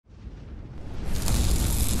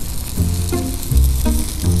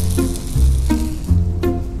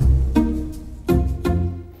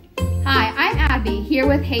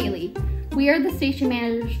with Haley. We are the station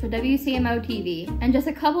managers for WCMO TV and just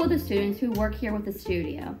a couple of the students who work here with the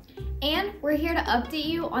studio. And we're here to update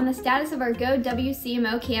you on the status of our Go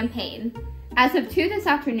WCMO campaign. As of 2 this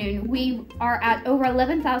afternoon, we are at over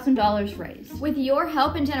 $11,000 raised. With your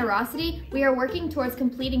help and generosity, we are working towards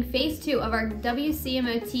completing phase 2 of our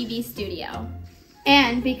WCMO TV studio.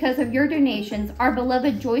 And because of your donations, our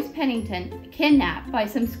beloved Joyce Pennington, kidnapped by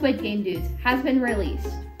some Squid Game dudes, has been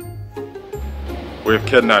released. We have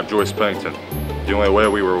kidnapped Joyce Pennington. The only way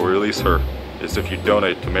we will release her is if you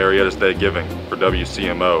donate to Marietta's Day Giving for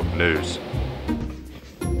WCMO News.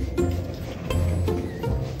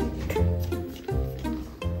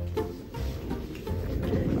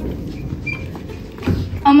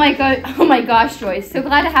 Oh my gosh, Joyce, so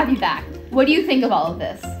glad to have you back. What do you think of all of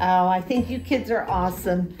this? Oh, I think you kids are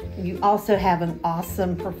awesome. You also have an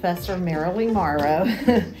awesome Professor Marilyn Morrow.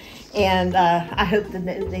 And I hope the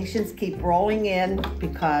donations keep rolling in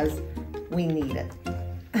because we need it.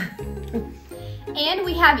 And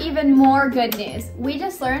we have even more good news. We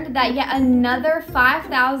just learned that yet another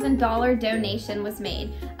 $5,000 donation was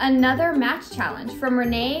made. Another match challenge from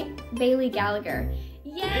Renee Bailey Gallagher.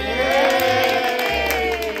 Yay!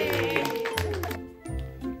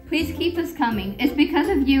 Please keep this coming. It's because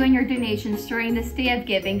of you and your donations during this Day of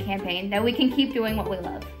Giving campaign that we can keep doing what we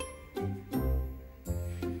love.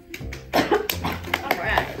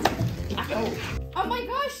 Oh my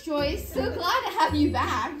gosh, Joyce, so glad to have you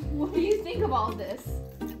back. What do you think of all this?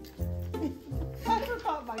 I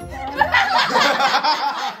forgot my phone.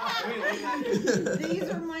 These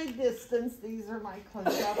are my distance, these are my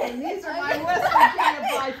close-up, and these are my West Virginia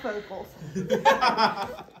bifocals.